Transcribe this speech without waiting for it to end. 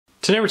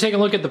Today we're taking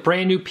a look at the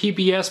brand new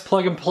PBS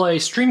plug-and-play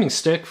streaming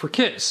stick for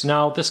kids.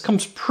 Now this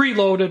comes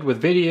preloaded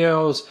with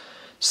videos,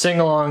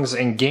 sing-alongs,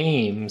 and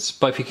games,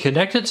 but if you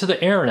connect it to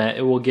the internet,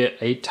 it will get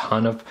a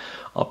ton of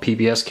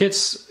PBS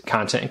Kids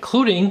content,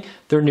 including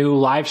their new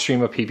live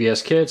stream of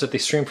PBS Kids that they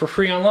stream for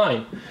free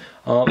online.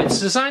 It's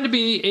designed to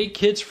be a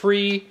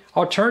kids-free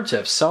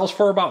alternative. Sells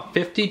for about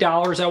 $50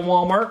 at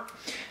Walmart.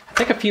 I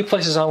think a few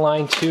places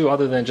online too,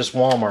 other than just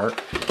Walmart.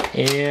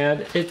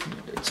 And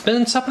it's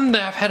been something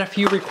that I've had a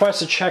few requests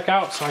to check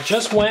out, so I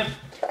just went.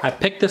 I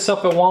picked this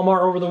up at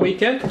Walmart over the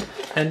weekend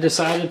and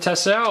decided to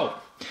test it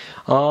out.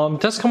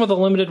 It does come with a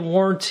limited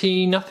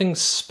warranty, nothing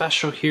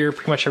special here,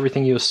 pretty much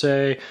everything you'll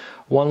say.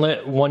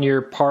 1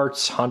 year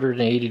parts,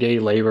 180-day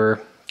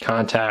labor,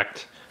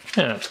 contact,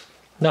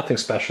 nothing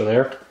special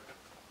there.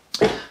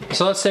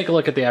 So let's take a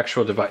look at the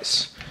actual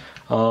device.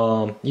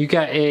 You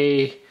got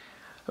a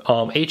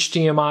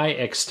HDMI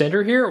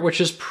extender here,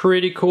 which is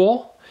pretty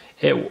cool.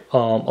 A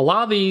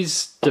lot of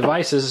these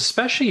devices,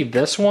 especially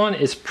this one,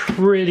 is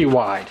pretty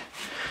wide.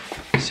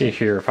 Let's see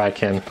here if I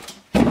can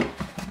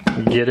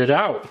get it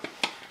out.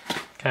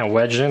 Kind of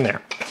wedge it in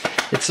there.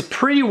 It's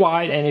pretty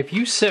wide, and if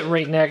you sit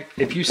right next,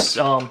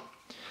 for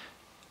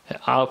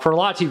a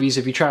lot of TVs,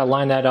 if you try to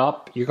line that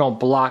up, you're going to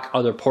block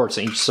other ports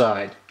on each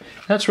side.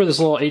 That's where this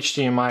little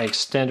HDMI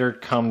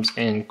extender comes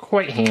in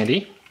quite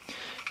handy,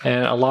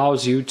 and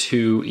allows you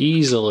to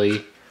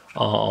easily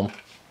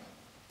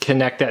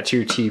connect that to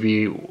your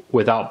TV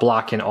without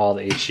blocking all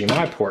the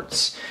HDMI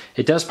ports.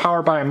 It does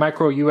power by a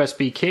micro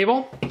USB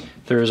cable.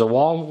 There is a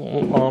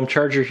wall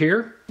charger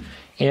here,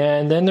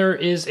 and then there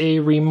is a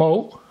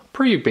remote,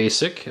 pretty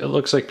basic. It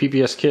looks like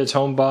PBS Kids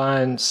home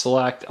button,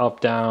 select, up,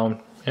 down,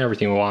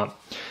 everything we want,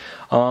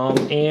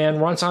 and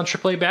runs on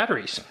AAA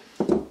batteries.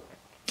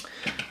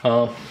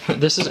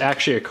 This is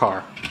actually a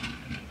car.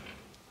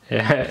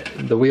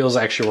 The wheels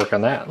actually work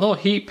on that. Little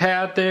heat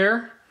pad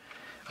there.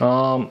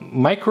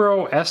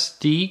 Micro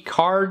SD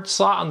card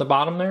slot on the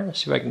bottom there.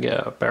 Let's see if I can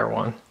get a better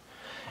one.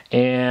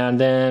 And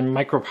then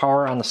micro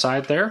power on the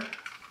side there.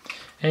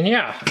 And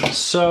yeah,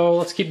 so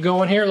let's keep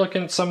going here,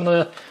 looking at some of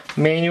the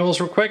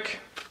manuals real quick.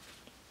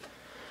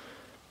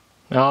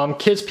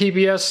 Kids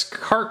PBS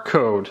cart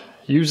code.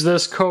 Use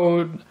this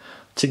code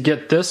to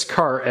get this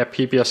cart at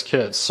PBS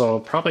Kids. So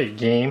probably a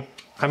game.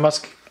 I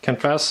must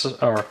confess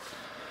that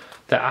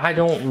I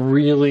don't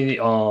really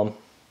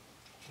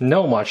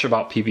know much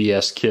about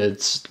PBS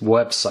Kids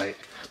website.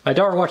 My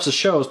daughter watches the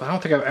shows, but I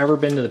don't think I've ever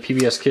been to the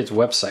PBS Kids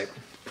website.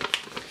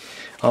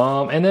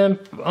 And then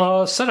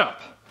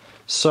setup.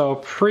 So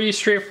pretty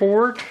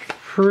straightforward,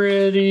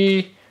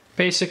 pretty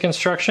basic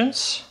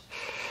instructions.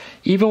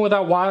 Even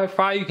without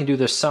Wi-Fi, you can do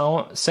the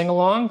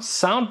sing-along,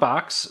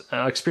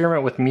 soundbox,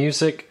 experiment with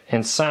music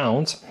and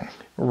sounds,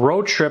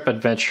 road trip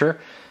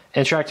adventure,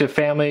 interactive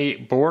family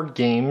board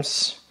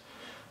games,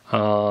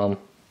 Rail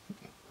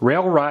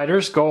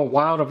Riders, Go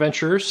Wild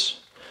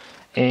Adventures,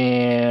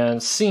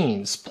 and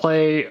Scenes,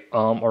 play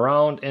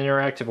around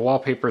interactive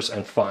wallpapers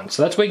and fun.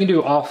 So that's what you can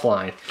do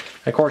offline.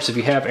 And of course, if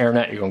you have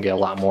internet, you're going to get a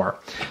lot more.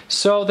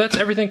 So that's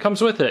everything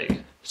comes with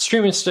it.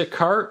 Streaming stick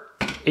cart,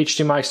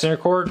 HDMI extender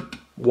cord,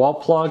 wall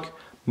plug,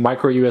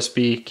 micro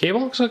USB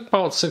cable, looks like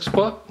about 6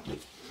 foot,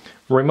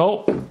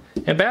 remote,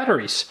 and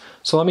batteries.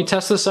 So let me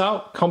test this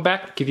out, come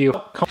back, give you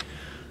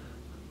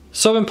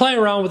So I've been playing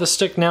around with the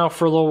stick now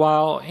for a little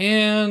while,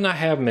 and I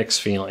have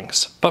mixed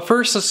feelings. But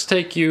first, let's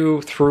take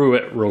you through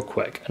it real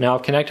quick. Now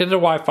I've connected to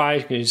Wi-Fi.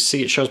 You can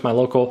see it shows my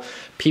local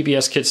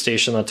PBS Kids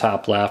station on the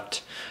top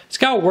left. It's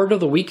got a word of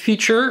the week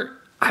feature.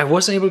 I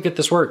wasn't able to get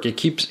this work. It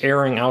keeps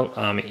airing out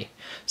on me.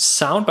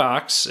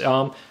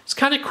 Soundbox, it's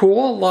kind of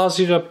cool. It allows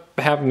you to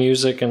have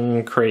music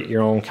and create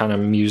your own kind of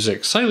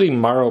music. Slightly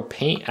Mario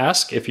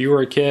Paint-esque. If you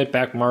were a kid,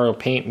 back Mario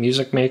Paint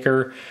Music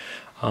Maker.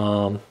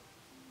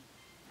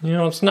 You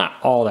know, it's not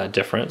all that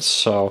different,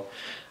 so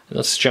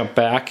let's jump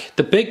back.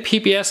 The big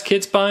PBS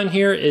Kids button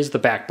here is the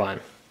back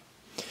button.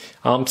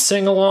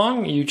 Sing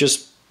along, you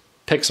just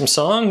pick some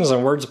songs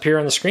and words appear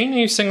on the screen and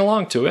you sing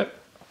along to it.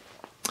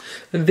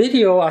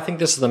 Video, I think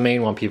this is the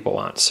main one people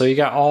want. So you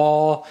got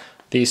all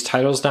these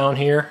titles down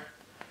here.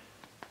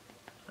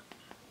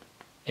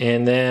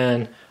 And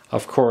then,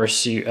 of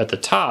course, at the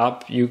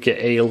top, you get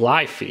a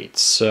live feed.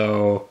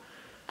 So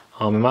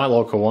in my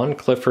local one,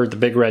 Clifford the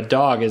Big Red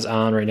Dog is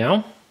on right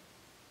now.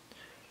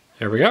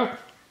 There we go.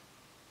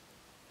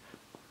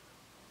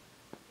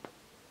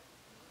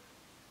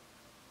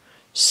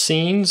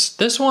 Scenes.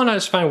 This one I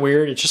just find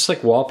weird. It's just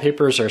like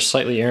wallpapers are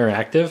slightly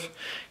interactive.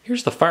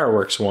 Here's the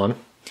fireworks one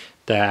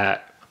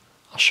that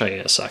I'll show you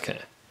in a second.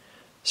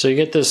 So you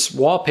get this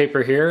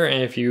wallpaper here,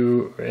 and if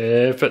you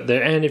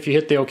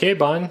hit the OK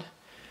button,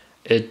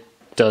 it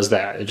does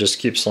that. It just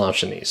keeps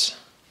launching these.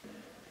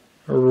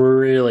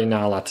 Really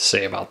not a lot to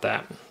say about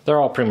that.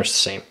 They're all pretty much the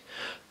same.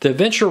 The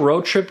adventure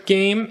road trip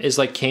game is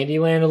like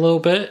Candyland a little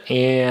bit,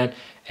 and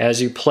as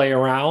you play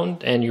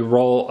around and you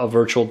roll a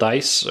virtual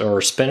dice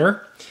or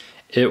spinner,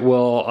 it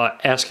will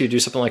ask you to do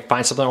something like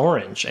find something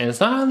orange, and it's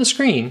not on the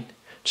screen.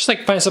 Just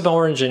like find something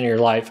orange in your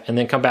life and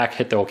then come back,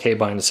 hit the OK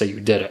button to say you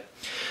did it.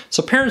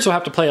 So parents will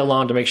have to play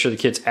along to make sure the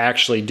kids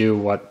actually do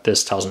what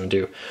this tells them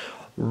to do.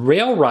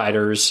 Rail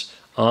riders,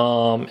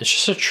 it's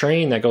just a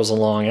train that goes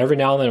along. Every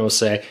now and then it will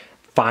say,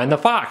 find the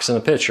fox in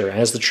the picture.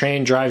 As the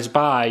train drives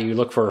by, you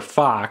look for a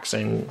fox,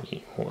 and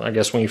I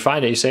guess when you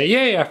find it, you say,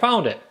 yay, I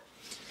found it.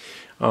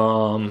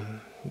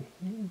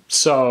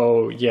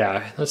 So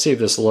yeah, let's see if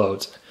this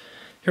loads.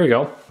 Here we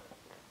go.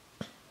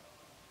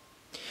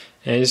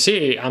 And you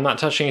see, I'm not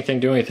touching anything,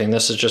 doing anything.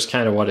 This is just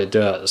kind of what it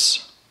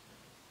does.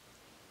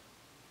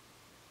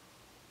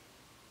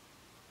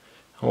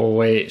 Oh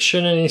wait,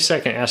 shouldn't any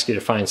second ask you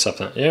to find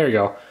something. There we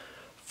go.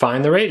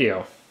 Find the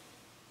radio.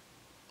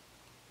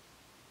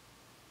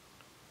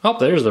 Oh,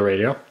 there's the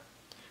radio.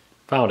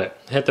 Found it.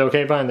 Hit the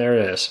OK button, there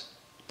it is.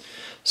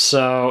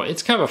 So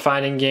it's kind of a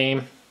finding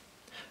game.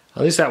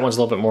 At least that one's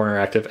a little bit more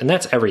interactive, and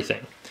that's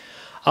everything.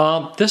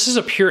 This is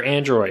a pure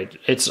Android.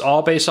 It's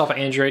all based off of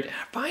Android.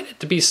 I find it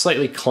to be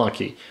slightly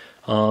clunky.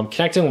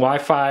 Connecting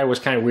Wi-Fi was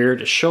kind of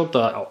weird. It showed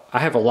I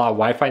have a lot of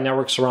Wi-Fi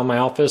networks around my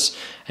office,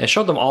 and it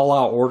showed them all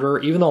out of order.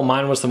 Even though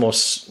mine was the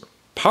most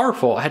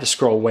powerful, I had to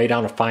scroll way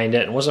down to find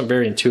it. It wasn't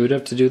very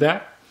intuitive to do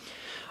that.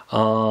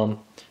 Let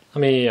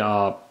me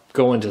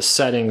go into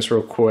settings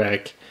real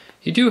quick.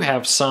 You do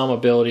have some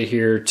ability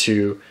here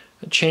to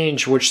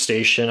change which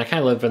station. I kind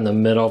of live in the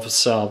middle of a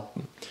cell.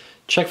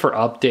 Check for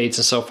updates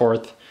and so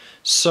forth.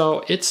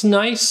 So it's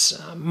nice.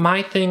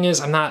 My thing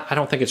is, I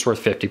don't think it's worth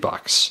 50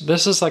 bucks.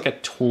 This is like a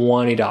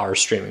 $20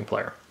 streaming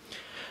player.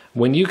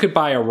 When you could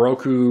buy a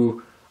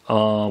Roku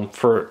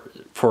for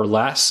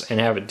less and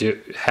have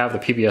the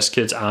PBS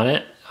Kids on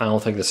it, I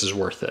don't think this is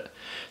worth it.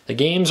 The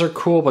games are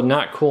cool, but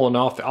not cool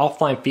enough. The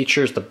offline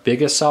feature is the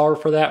biggest seller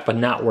for that, but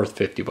not worth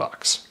 50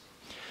 bucks.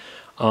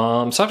 So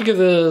I have to give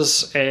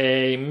this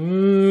a,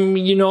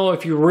 you know,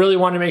 if you really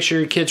want to make sure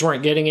your kids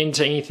weren't getting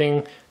into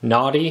anything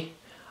naughty,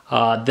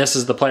 this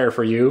is the player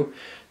for you.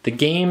 The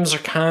games are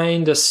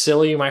kind of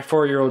silly. My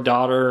 4-year-old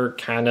daughter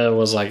kind of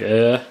was like,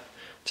 to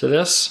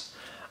this.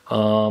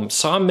 So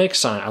I'm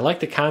mixed on it. I like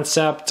the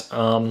concept.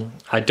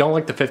 I don't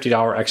like the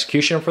 $50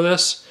 execution for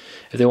this.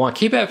 If they want to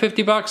keep it at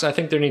 50 bucks, I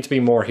think there needs to be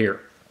more here.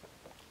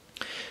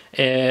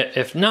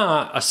 If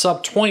not, a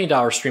sub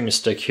 $20 streaming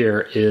stick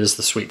here is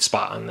the sweet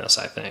spot on this,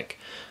 I think.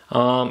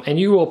 And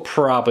you will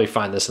probably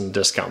find this in the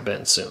discount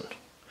bin soon.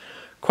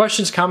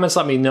 Questions, comments,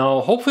 let me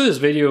know. Hopefully this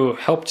video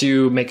helped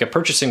you make a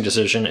purchasing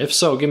decision. If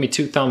so, give me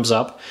 2 thumbs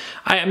up.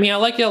 I mean, I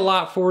like it a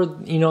lot for,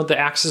 you know, the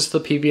access to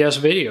the PBS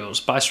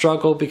videos, but I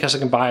struggle because I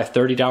can buy a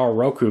 $30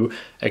 Roku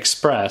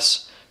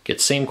Express, get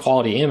same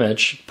quality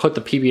image, put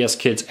the PBS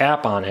Kids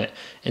app on it,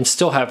 and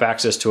still have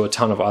access to a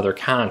ton of other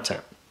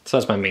content. So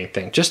that's my main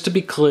thing. Just to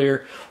be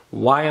clear,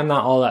 why I'm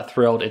not all that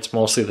thrilled, it's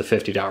mostly the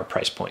 $50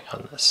 price point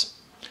on this.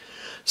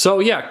 So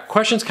yeah,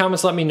 questions,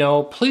 comments, let me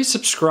know. Please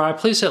subscribe.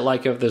 Please hit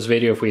like of this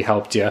video if we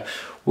helped you.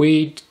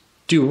 We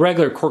do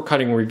regular cord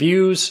cutting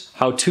reviews,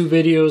 how-to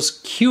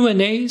videos,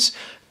 Q&As,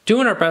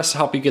 doing our best to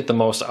help you get the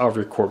most out of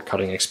your cord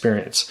cutting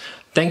experience.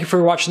 Thank you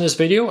for watching this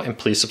video, and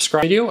please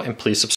subscribe.